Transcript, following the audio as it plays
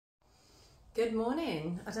Good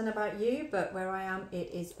morning. I don't know about you, but where I am,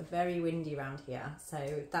 it is very windy around here. So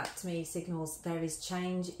that to me signals there is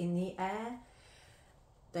change in the air.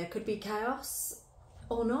 There could be chaos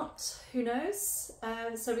or not, who knows?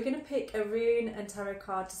 So we're going to pick a rune and tarot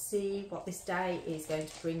card to see what this day is going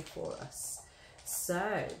to bring for us.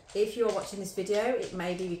 So if you're watching this video, it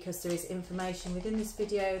may be because there is information within this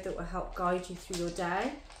video that will help guide you through your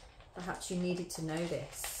day. Perhaps you needed to know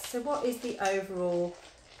this. So what is the overall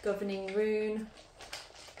governing rune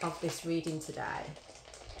of this reading today?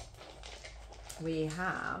 We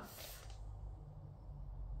have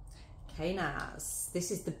Cainaz. This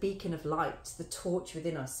is the beacon of light, the torch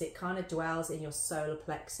within us. It kind of dwells in your solar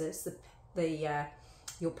plexus,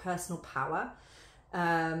 your personal power.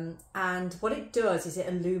 And what it does is it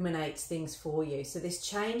illuminates things for you. So this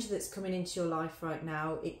change that's coming into your life right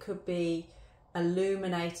now, it could be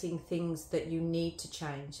illuminating things that you need to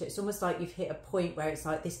change. So it's almost like you've hit a point where it's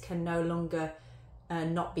like this can no longer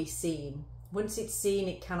not be seen. Once it's seen,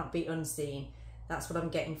 it cannot be unseen. That's what I'm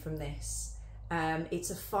getting from this.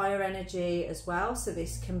 It's a fire energy as well, so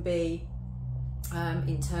this can be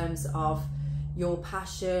in terms of your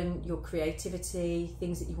passion, your creativity,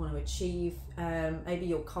 things that you want to achieve, maybe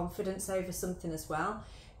your confidence over something as well.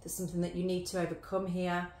 There's something that you need to overcome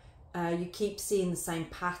here. You keep seeing the same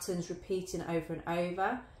patterns repeating over and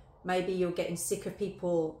over. Maybe you're getting sick of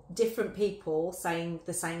different people saying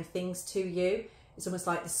the same things to you. It's almost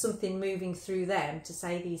like there's something moving through them to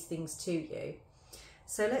say these things to you.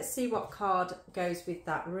 So let's see what card goes with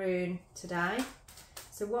that rune today.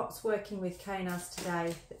 So what's working with Cainaz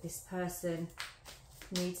today that this person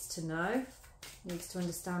needs to know, needs to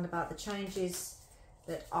understand about the changes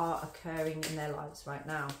that are occurring in their lives right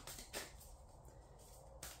now?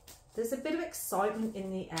 There's a bit of excitement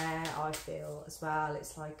in the air, I feel, as well.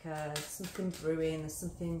 It's like something brewing, there's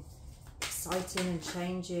something exciting and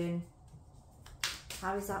changing.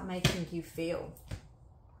 How is that making you feel?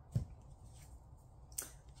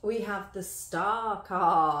 We have the Star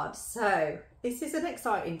card. So this is an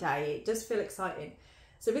exciting day. It does feel exciting.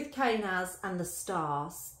 So with Cainaz and the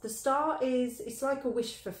stars, the star it's like a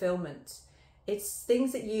wish fulfillment. It's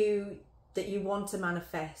things that you want to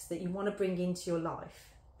manifest, that you want to bring into your life.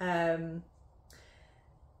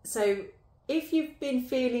 So if you've been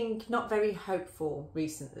feeling not very hopeful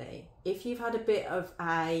recently, if you've had a bit of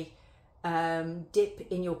a dip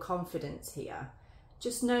in your confidence here,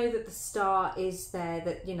 just know that the star is there,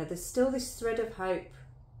 that, you know, there's still this thread of hope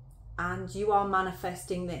and you are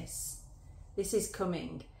manifesting this. This is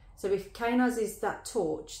coming. So if Cainaz is that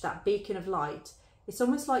torch, that beacon of light, it's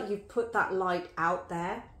almost like you've put that light out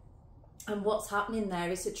there. And what's happening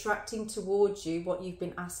there is attracting towards you what you've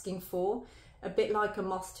been asking for, a bit like a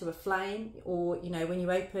moth to a flame, or, you know, when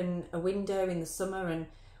you open a window in the summer and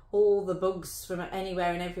all the bugs from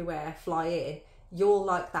anywhere and everywhere fly in, you're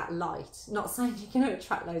like that light. Not saying you're going to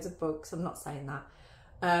attract loads of bugs, I'm not saying that.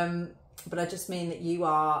 But I just mean that you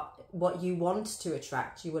are what you want to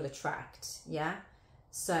attract, you will attract, yeah?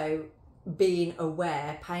 So being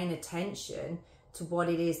aware, paying attention to what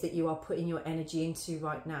it is that you are putting your energy into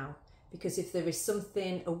right now. Because if there is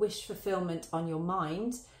something, a wish fulfillment on your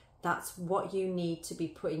mind, that's what you need to be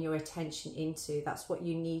putting your attention into. That's what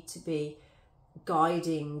you need to be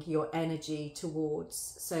guiding your energy towards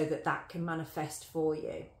so that that can manifest for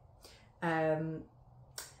you.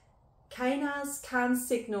 Cainaz can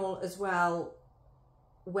signal as well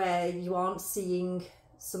where you aren't seeing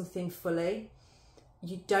something fully.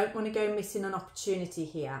 You don't want to go missing an opportunity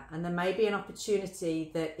here. And there may be an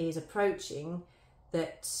opportunity that is approaching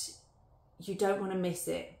that you don't want to miss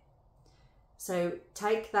it. So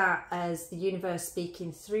take that as the universe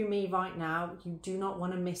speaking through me right now. You do not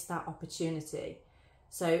want to miss that opportunity.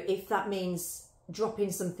 So if that means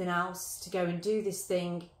dropping something else to go and do this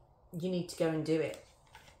thing, you need to go and do it.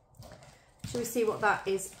 Shall we see what that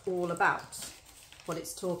is all about? What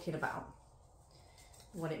it's talking about?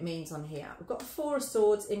 What it means on here. We've got the Four of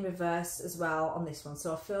Swords in reverse as well on this one.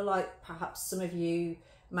 So I feel like perhaps some of you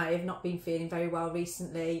may have not been feeling very well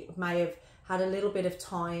recently, may have had a little bit of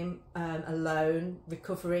time alone,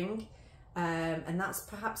 recovering, and that's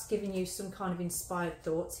perhaps giving you some kind of inspired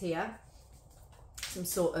thoughts here. Some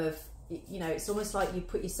sort of, you know, it's almost like you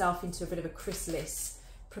put yourself into a bit of a chrysalis,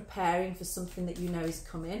 preparing for something that you know is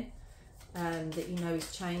coming, that you know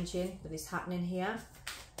is changing, that is happening here.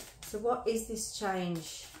 So what is this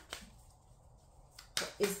change?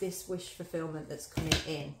 What is this wish fulfillment that's coming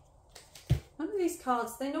in? None of these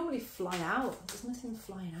cards, they normally fly out. There's nothing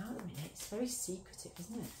flying out at the minute. It's very secretive,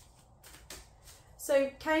 isn't it?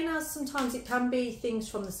 So Cainaz, sometimes it can be things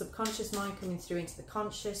from the subconscious mind coming through into the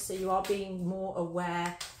conscious. So you are being more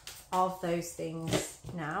aware of those things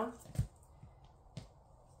now.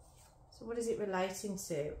 So what is it relating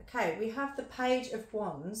to? Okay, we have the Page of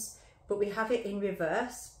Wands, but we have it in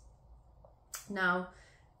reverse. Now,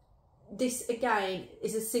 this again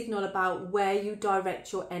is a signal about where you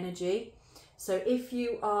direct your energy. So if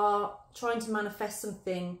you are trying to manifest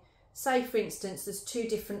something, say for instance, there's two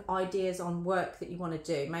different ideas on work that you want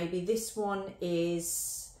to do. Maybe this one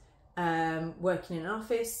is working in an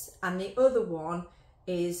office and the other one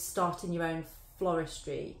is starting your own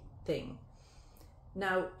floristry thing.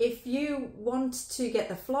 Now, if you want to get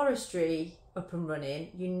the floristry up and running,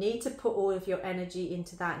 you need to put all of your energy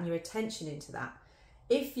into that and your attention into that.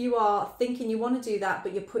 If you are thinking you want to do that,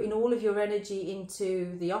 but you're putting all of your energy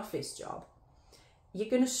into the office job, you're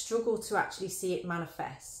going to struggle to actually see it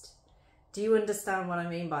manifest. Do you understand what I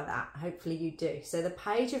mean by that? Hopefully you do. So the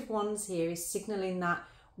Page of Wands here is signaling that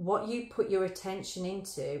what you put your attention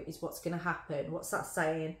into is what's going to happen. What's that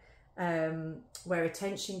saying? Where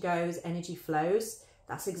attention goes, energy flows.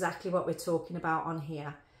 That's exactly what we're talking about on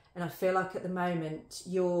here. And I feel like at the moment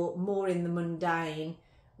you're more in the mundane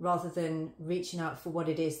rather than reaching out for what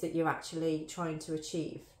it is that you're actually trying to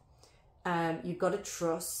achieve. You've got to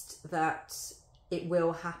trust that it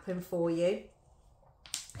will happen for you.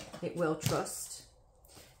 It will trust.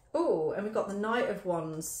 Oh, and we've got the Knight of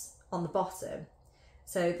Wands on the bottom.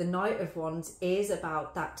 So the Knight of Wands is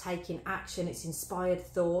about that taking action. It's inspired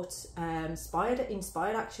thought,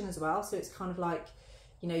 inspired action as well. So it's kind of like,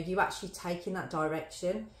 you know, you actually taking that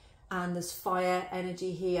direction. And there's fire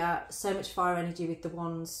energy here, so much fire energy with the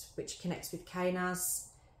wands, which connects with Canas.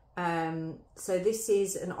 So this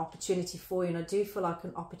is an opportunity for you, and I do feel like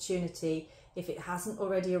an opportunity, if it hasn't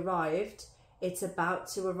already arrived, it's about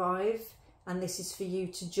to arrive, and this is for you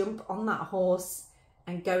to jump on that horse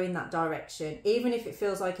and go in that direction. Even if it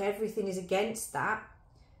feels like everything is against that,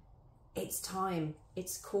 it's time.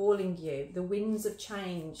 It's calling you. The winds of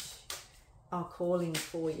change are calling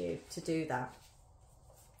for you to do that.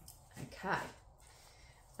 Okay.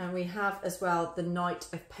 And we have as well the Knight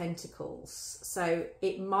of Pentacles. So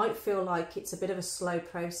it might feel like it's a bit of a slow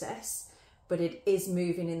process, but it is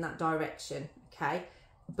moving in that direction, okay?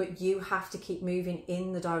 But you have to keep moving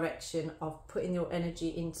in the direction of putting your energy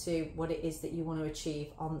into what it is that you want to achieve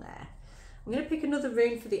on there. I'm going to pick another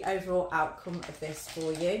rune for the overall outcome of this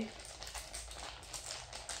for you.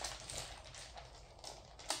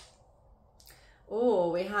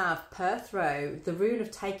 Oh, we have Perthrow, the rune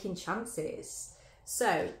of taking chances.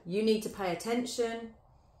 So you need to pay attention.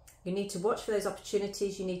 You need to watch for those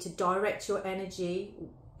opportunities. You need to direct your energy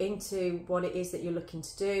into what it is that you're looking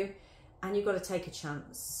to do. And you've got to take a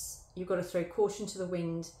chance. You've got to throw caution to the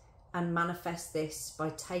wind and manifest this by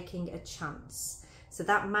taking a chance. So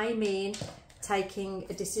that may mean taking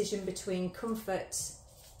a decision between comfort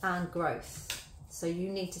and growth. So you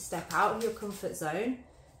need to step out of your comfort zone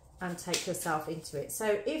and take yourself into it.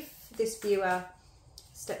 So if this viewer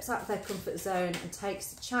steps out of their comfort zone and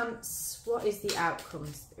takes a chance, what is the outcome,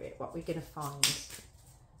 Spirit? What we're going to find?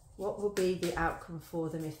 What will be the outcome for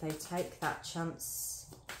them if they take that chance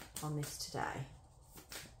on this today?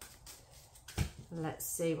 Let's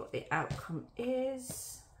see what the outcome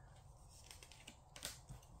is.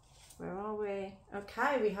 Where are we?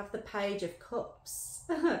 Okay, we have the Page of Cups.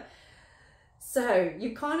 So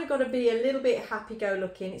you kind of got to be a little bit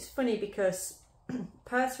happy-go-lucky. It's funny because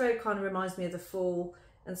Perthrow kind of reminds me of the Fool,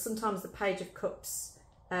 and sometimes the Page of Cups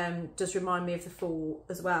does remind me of the Fool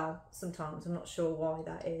as well. Sometimes I'm not sure why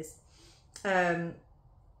that is,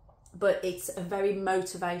 but it's a very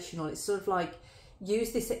motivational. It's sort of like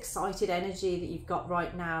use this excited energy that you've got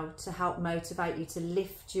right now to help motivate you, to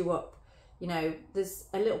lift you up. You know, there's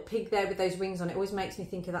a little pig there with those wings on. It always makes me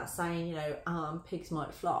think of that saying, you know, pigs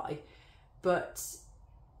might fly. But,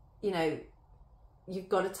 you know, you've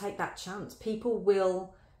got to take that chance. People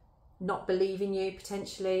will not believe in you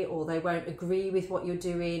potentially, or they won't agree with what you're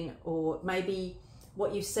doing, or maybe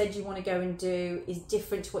what you've said you want to go and do is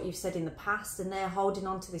different to what you've said in the past, and they're holding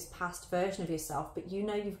on to this past version of yourself. But you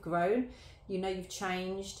know you've grown, you know you've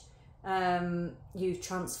changed, you've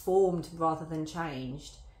transformed rather than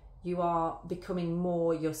changed. You are becoming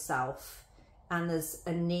more yourself, and there's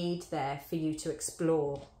a need there for you to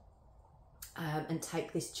explore. And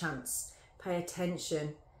take this chance. Pay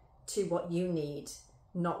attention to what you need,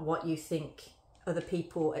 not what you think other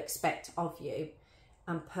people expect of you.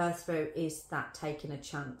 And Perthrow is that taking a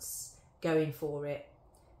chance, going for it.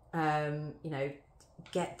 You know,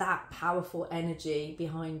 get that powerful energy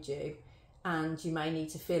behind you, and you may need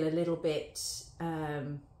to feel a little bit,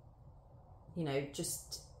 you know,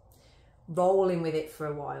 just rolling with it for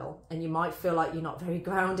a while, and you might feel like you're not very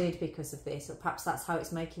grounded because of this, or perhaps that's how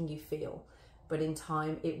it's making you feel. But in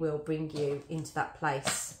time, it will bring you into that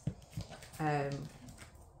place.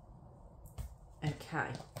 Okay,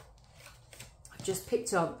 I've just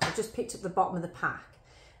picked up the bottom of the pack,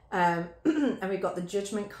 and we've got the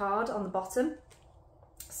Judgment card on the bottom.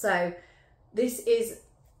 So this is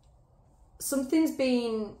something's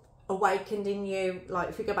been awakened in you. Like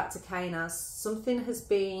if we go back to Canas, something has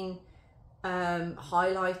been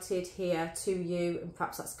highlighted here to you, and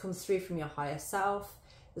perhaps that's come through from your higher self.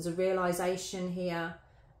 There's a realization here.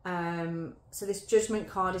 So this Judgment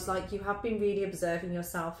card is like you have been really observing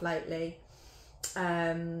yourself lately.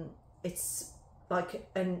 It's like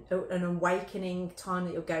an awakening time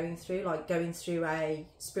that you're going through, like going through a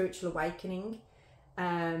spiritual awakening.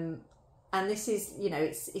 And this is, you know,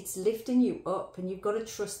 it's lifting you up, and you've got to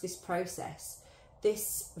trust this process.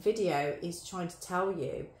 This video is trying to tell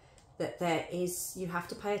you that you have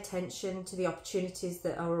to pay attention to the opportunities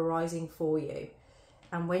that are arising for you.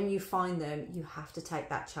 And when you find them, you have to take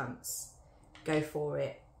that chance. Go for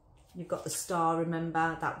it. You've got the star,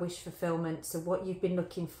 remember, that wish fulfillment. So what you've been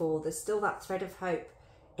looking for, there's still that thread of hope.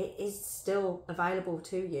 It is still available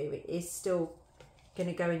to you. It is still going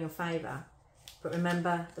to go in your favour. But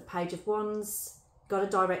remember, the Page of Wands, got to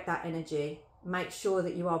direct that energy. Make sure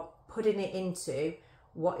that you are putting it into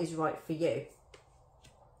what is right for you.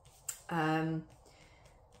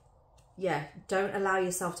 Yeah, don't allow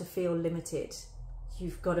yourself to feel limited.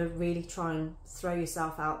 You've got to really try and throw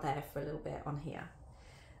yourself out there for a little bit on here.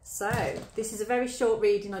 So this is a very short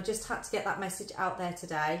reading. I just had to get that message out there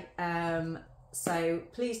today. So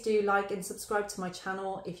please do like and subscribe to my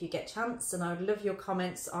channel if you get a chance, and I would love your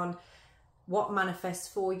comments on what manifests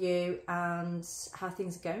for you and how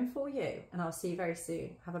things are going for you. And I'll see you very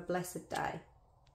soon. Have a blessed day.